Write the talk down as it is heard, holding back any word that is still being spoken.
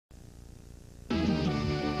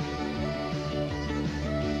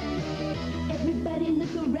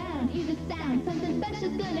look around, hear the sound, something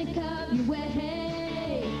special's gonna come your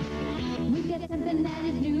way. We've got something that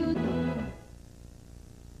is new.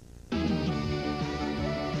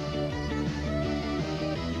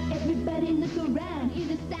 Everybody look around, hear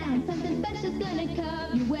the sound, something special's gonna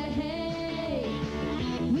come your way.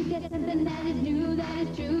 We've got something that is new, that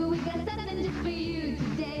is true. We've got something just for you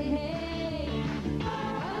today.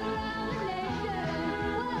 All around the nation,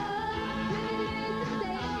 whoa,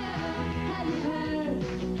 have you heard?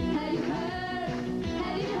 Have you heard?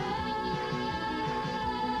 Have you heard?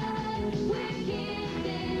 We're Kids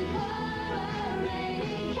Incorporated.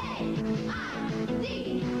 K-I-D-S,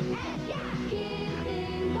 yeah. Kids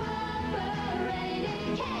Incorporated.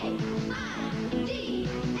 K-I-D-S.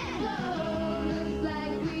 Oh, looks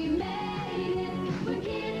like we made it. We're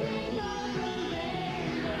Kids Incorporated.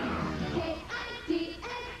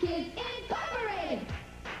 K-I-D-S, Kids Incorporated.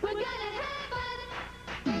 We're gonna have fun.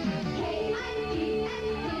 K-I-D-S,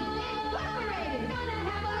 Kids Incorporated. Gonna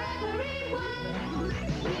have our everyone.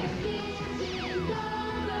 We're Kids Incorporated.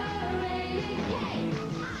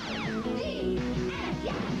 K-I-D-S,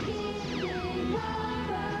 yeah. Kids Incorporated.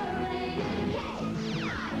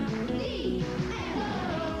 K-I-D-S.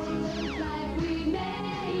 Oh, looks like we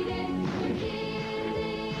made it. We're Kids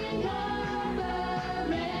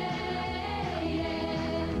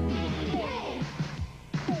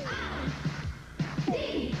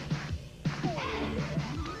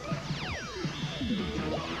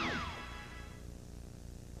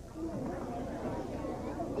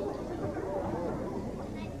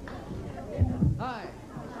Hi.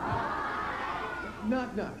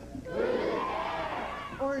 Knock knock.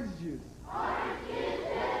 Orange juice.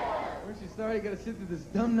 Aren't you sorry you gotta sit through this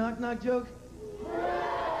dumb knock knock joke? Hey,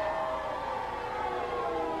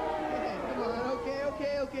 come on,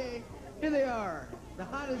 okay. Here they are. The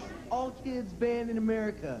hottest all kids band in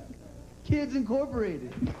America. Kids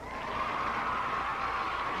Incorporated.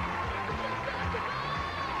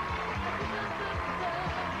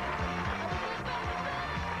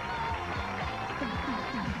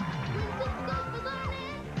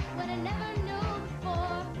 What I never knew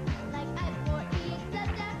before, like I-4-E,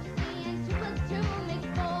 except after seeing 2 + 2 makes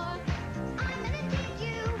 4. I'm gonna teach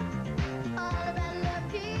you all about love,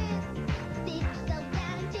 kids. Sit yourself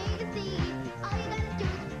down and take a seat. All you gotta do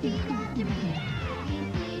is repeat after me.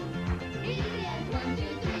 ABC, easy as 1, 2,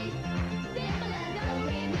 3. Simple as do,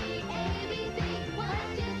 re, mi, ABC. 1,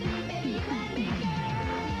 2, 3, baby, you and me, girl.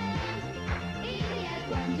 Easy as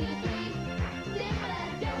 1, 2, 3. Simple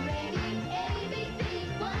as do, re, mi, ABC.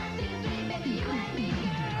 1, 2, 3, baby, you and me, girl.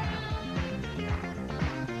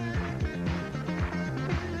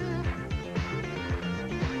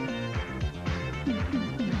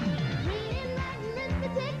 Reading, writing,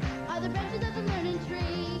 arithmetic are the branches of the learning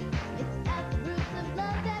tree. It's at the roots of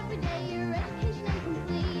love every day. Your education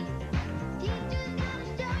incomplete. Teachers gotta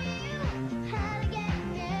show you how to get an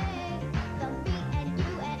A. Some beat and you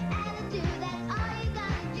and attitude. That's all you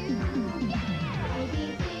gotta do. Yeah.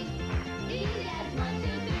 ABC, easy as 1, 2,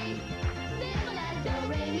 3. Simple as do,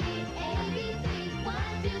 re, mi, ABC. 1,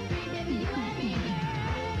 2, 3, baby, you and me, girl.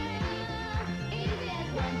 Easy as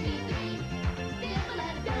 1, 2, 3. Simple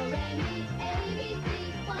as do, re, mi, ABC.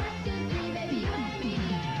 1, 2, 3, baby, you and me,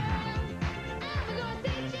 girl. I'm gonna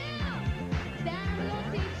teach you. I'm gonna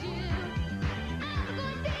teach you. I'm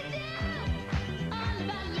gonna teach you all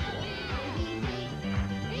about love. ABC,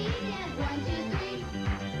 easy as 1, 2, 3.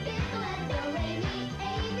 Simple as do, re, mi,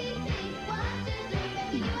 ABC. 1, 2, 3,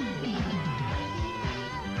 baby, you and me, girl.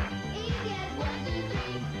 Easy as 1, 2,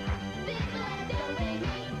 3. Simple as do, re,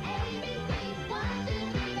 mi, ABC. 1, 2,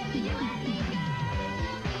 3, baby, you and me, girl.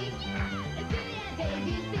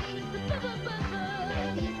 ABC,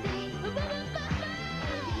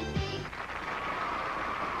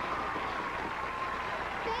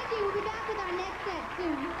 Thank you. We'll be back with our next set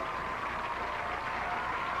soon.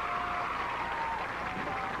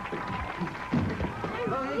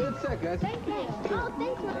 Oh, hey, good set, guys. Thank you. Oh,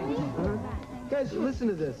 thanks, Mommy. Guys, listen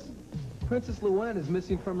to this. Princess Luan is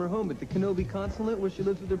missing from her home at the Kenobi Consulate where she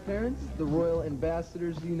lives with her parents, the royal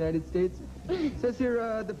ambassadors of the United States. It says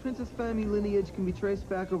here, the princess family lineage can be traced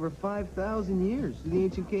back over 5,000 years to the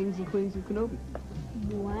ancient kings and queens of Kenobi.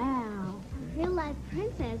 Wow. Real-life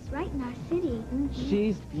princess right in our city.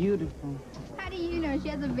 She's beautiful. How do you know she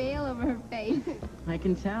has a veil over her face? I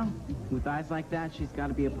can tell. With eyes like that, she's got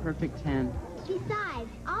to be a perfect 10. Besides,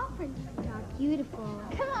 all princesses are beautiful.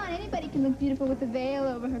 Come on, anybody can look beautiful with a veil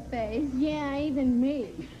over her face. Yeah, even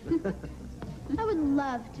me. I would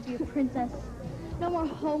love to be a princess. No more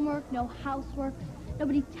homework, no housework,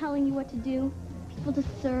 nobody telling you what to do, people to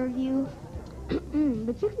serve you.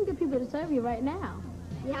 But you can get people to serve you right now.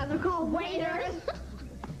 Yeah, they're called waiters.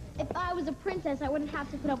 If I was a princess, I wouldn't have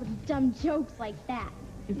to put up with dumb jokes like that.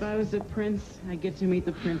 If I was a prince, I'd get to meet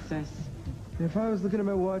the princess. If I was looking at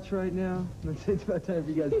my watch right now, I'd say it's about time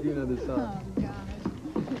for you guys to do another song. Oh, God.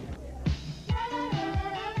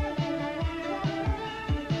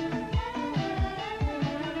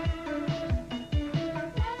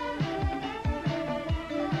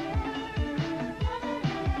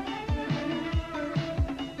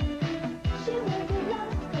 She was a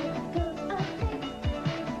lost girl of taste,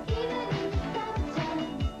 even in the summertime.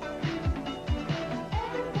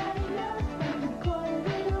 Everybody knows from the corner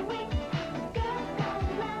of the week, girls all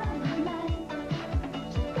around her mind.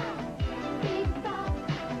 She's got big thoughts,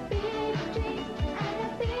 big dreams, and a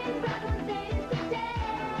big round of days to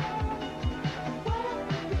dance. What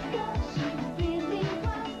a girl she really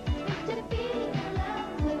was, is to be in love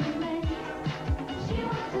with a man. She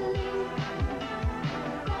wants to leave.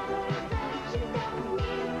 She don't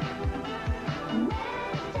need a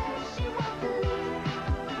man says she wants to leave.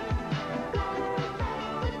 Got her back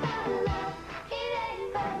without love, it ain't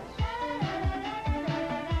much.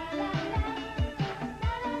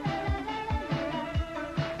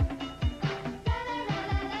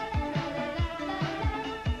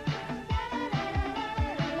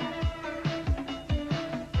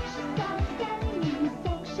 She starts standing in the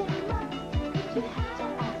section mark. If you have to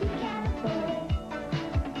ask, you can't afford it.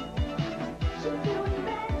 She's doing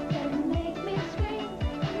best that make me scream.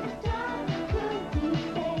 In the dark, could be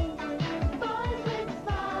safe. Boys with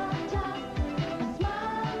small talk and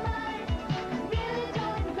small minds really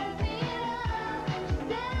don't impress me at all. She's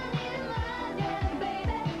down in mine, yeah,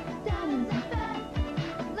 baby. Diamonds and fun.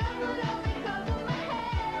 Love would only come to my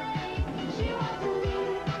head. She wants to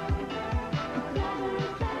leave.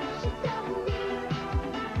 Glamorous life, she don't need.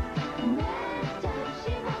 Man's touch,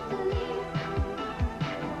 she wants to leave.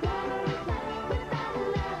 Glamorous life without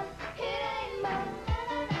love, it ain't much.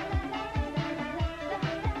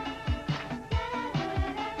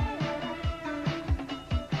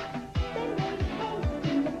 They make haste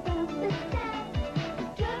in the bus stand,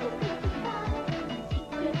 drove 55,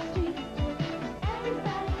 secret street.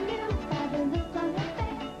 Everybody knew by the look on her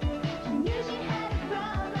face. She knew she had a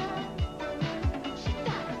problem. She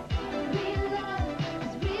thought real love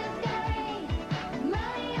is real scary.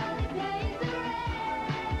 Money only pays the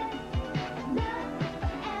rent. Love is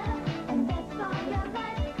forever, and that's all your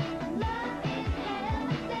life. Love is heaven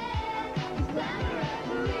sent. It's glamorous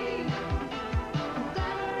to leave.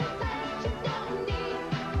 Glamorous life she don't need.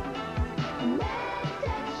 Man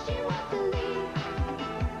says she wants to leave.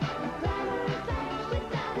 Glamorous life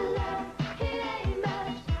without love, it ain't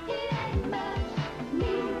much. It ain't much.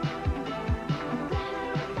 Leave.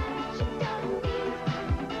 Glamorous life she don't need.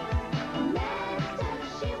 Man says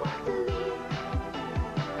she wants to leave.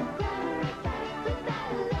 Glamorous life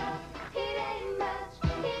without love, it ain't much.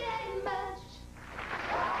 It ain't much.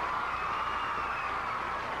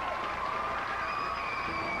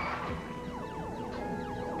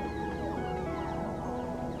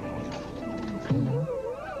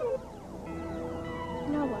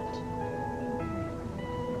 Now what?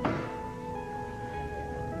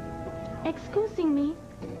 Excusing me.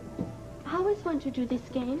 I always want to do this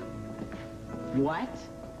game. What?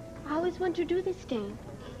 I always want to do this game.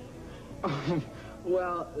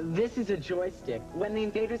 Well, this is a joystick. When the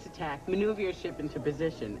invaders attack, maneuver your ship into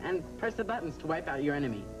position and press the buttons to wipe out your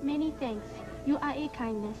enemy. Many thanks. You are a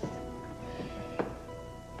kindness.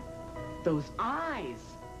 Those eyes!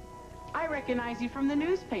 I recognize you from the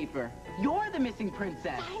newspaper. You're the missing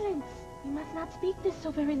princess. Silence! You must not speak this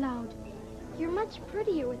so very loud. You're much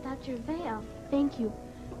prettier without your veil. Thank you.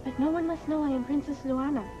 But no one must know I am Princess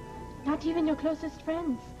Luana. Not even your closest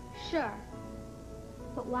friends. Sure.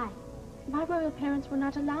 But why? My royal parents will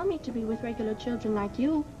not allow me to be with regular children like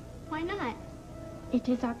you. Why not? It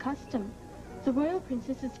is our custom. The royal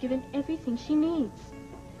princess is given everything she needs.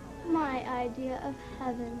 My idea of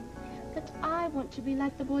heaven. But I want to be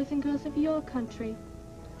like the boys and girls of your country.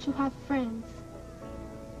 To have friends.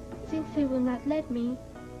 Since they will not let me,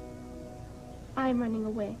 I'm running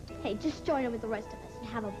away. Hey, just join in with the rest of us and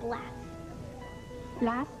have a blast.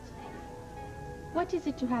 Blast? What is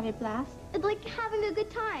it to have a blast? It's like having a good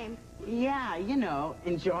time. Yeah, you know,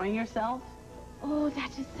 enjoying yourself. Oh,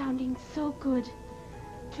 that is sounding so good.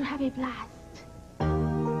 To have a blast.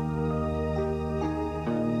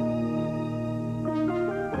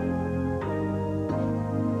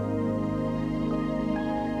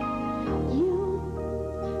 You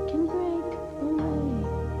can break away,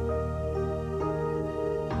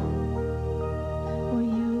 or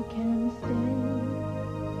you can stay.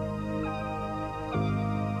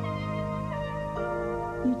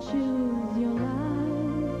 You choose your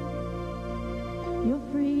life, You're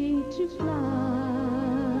free to fly.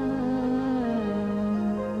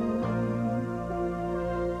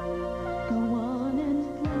 Go on and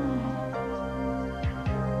fly.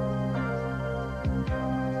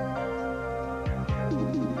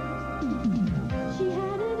 She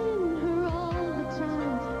had it in her all the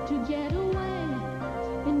time to get away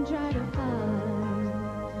and try to find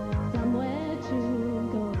somewhere to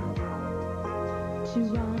go, to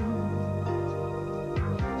run.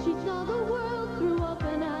 She saw the world through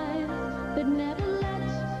open eyes that never let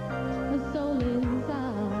her soul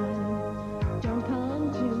inside. Don't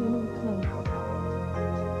come too close,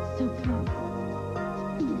 so come.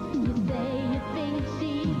 You say you think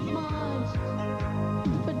she's smart,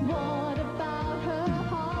 but what about her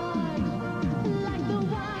heart? Like the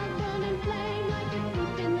wild burning flame, like a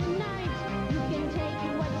thief in the night. You can take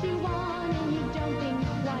what you want and you don't think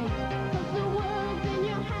twice. 'Cause the world's in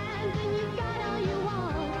your hands and you got all you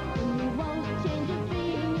want. And you won't change a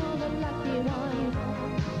thing, you're the lucky one.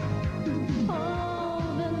 Oh,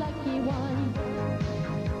 the lucky one.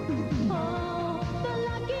 Oh, the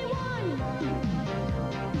lucky one.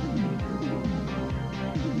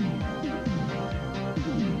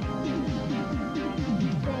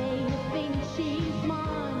 Say you think she's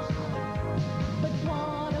smart, but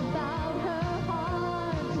what about her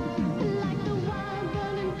heart? Like the wild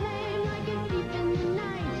burning flame, like a thief in the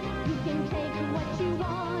night. You can take what you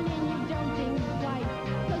want and you don't think twice.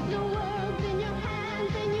 'Cause the world's in your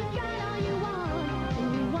hands and you got all you want. And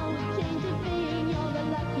you won't change a thing, you're the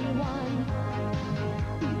lucky one.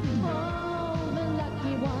 Oh, the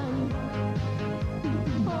lucky one.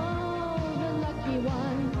 Oh, the lucky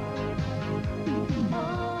one.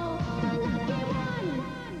 Oh, the lucky one.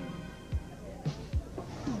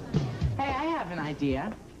 Hey, I have an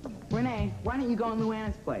idea. Renee, why don't you go in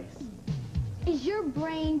Luana's place? Is your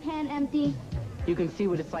brain pan empty? You can see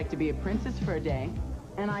what it's like to be a princess for a day,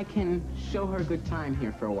 and I can show her a good time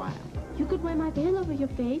here for a while. You could wear my veil over your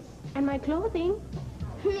face and my clothing.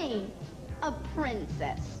 Me, a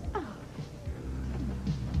princess. Oh.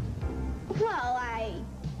 Well, I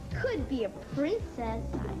could be a princess.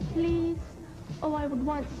 Please. Oh, I would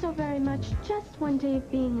want so very much just one day of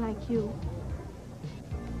being like you.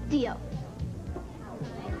 Deal.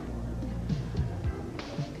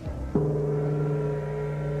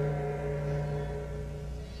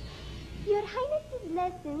 Your Highness's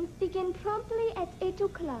lessons begin promptly at 8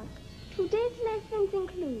 o'clock. Today's lessons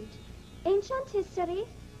include ancient history,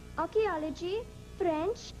 archaeology,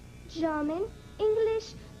 French, German,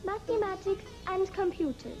 English, mathematics, and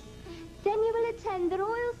computers. Then you will attend the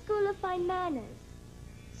Royal School of Fine Manners.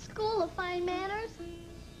 School of Fine Manners?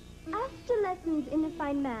 After lessons in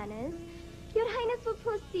fine manners, Your Highness will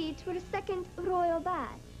proceed to a second royal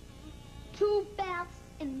bath. 2 baths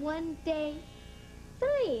in one day?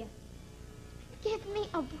 3. Give me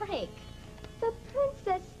a break. The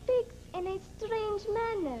princess speaks in a strange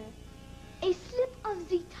manner. A slip of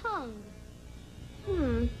the tongue.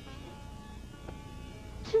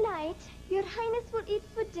 Tonight, Your Highness will eat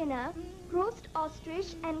for dinner roast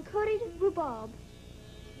ostrich and curried rhubarb.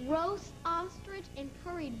 Roast ostrich and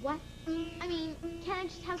curried what? I mean, can't I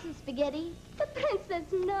just have some spaghetti? The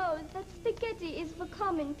princess knows that spaghetti is for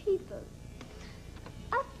common people.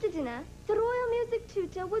 After dinner, the royal music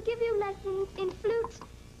tutor will give you lessons in flute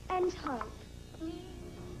and harp.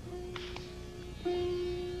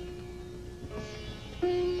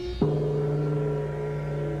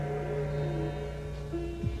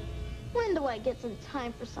 When do I get some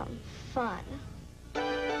time for some fun?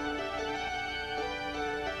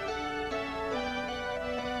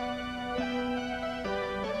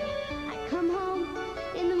 I come home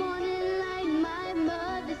in the morning light. My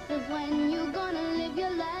mother says, when you gonna live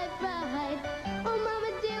your life right? Oh,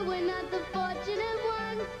 Mama dear, we're not the fortunate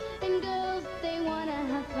ones. And girls, they wanna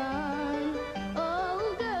have fun.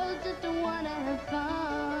 Oh, girls just wanna have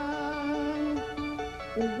fun.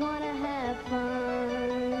 We wanna have fun.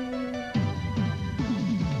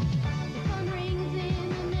 The phone rings in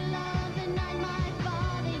the middle of the night. My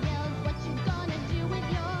father yells, what you gonna do with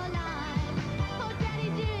your life? Oh, Daddy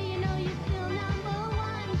dear, you know you're still number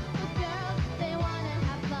one. But girls, they wanna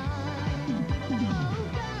have fun. Oh,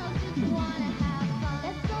 girls just wanna have fun.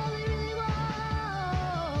 That's all they really want.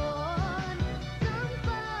 Some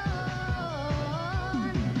fun.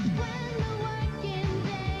 When the working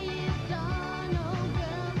day is done, oh,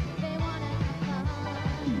 girls, they wanna have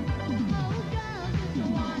fun.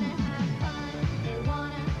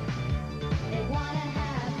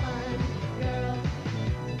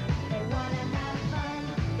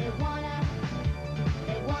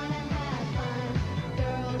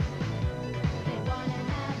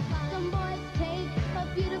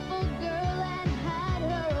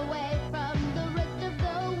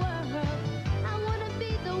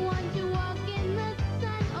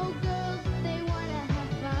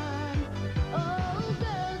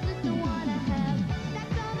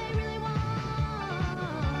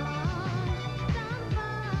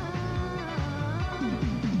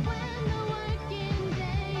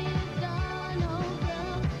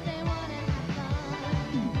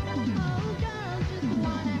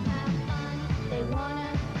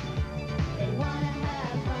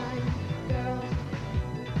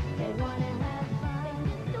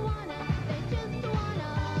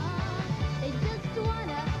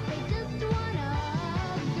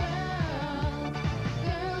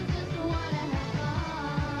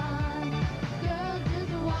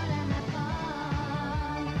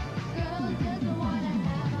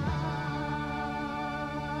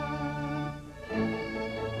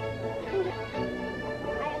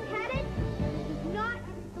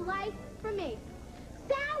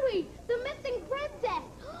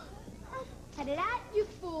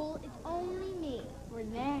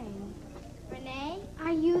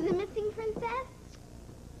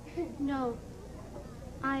 No,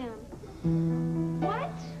 I am.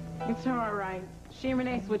 What? It's all right. She and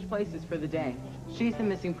Renee switched places for the day. She's the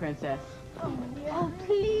missing princess. Oh,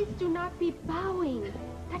 please do not be bowing.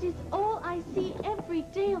 That is all I see every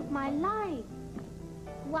day of my life.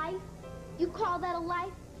 Life? You call that a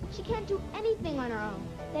life? She can't do anything on her own.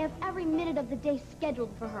 They have every minute of the day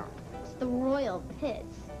scheduled for her. It's the royal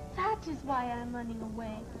pits. That is why I'm running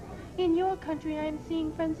away. In your country, I'm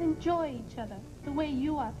seeing friends enjoy each other, the way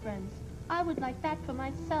you are friends. I would like that for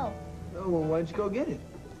myself. Oh, well, why don't you go get it?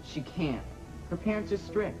 She can't. Her parents are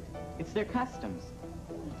strict. It's their customs.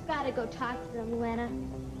 You've got to go talk to them, Lena.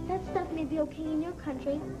 That stuff may be okay in your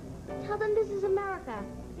country. Tell them this is America.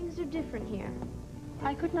 Things are different here.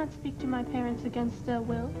 I could not speak to my parents against their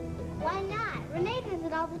will. Why not? Renee does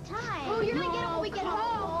it all the time. Oh, you're gonna get it when we get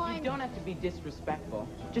home. You don't have to be disrespectful.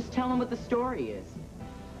 Just tell them what the story is.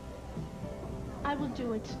 I will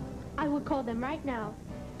do it. I will call them right now.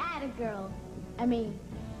 Atta girl. Atta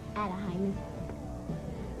Highness.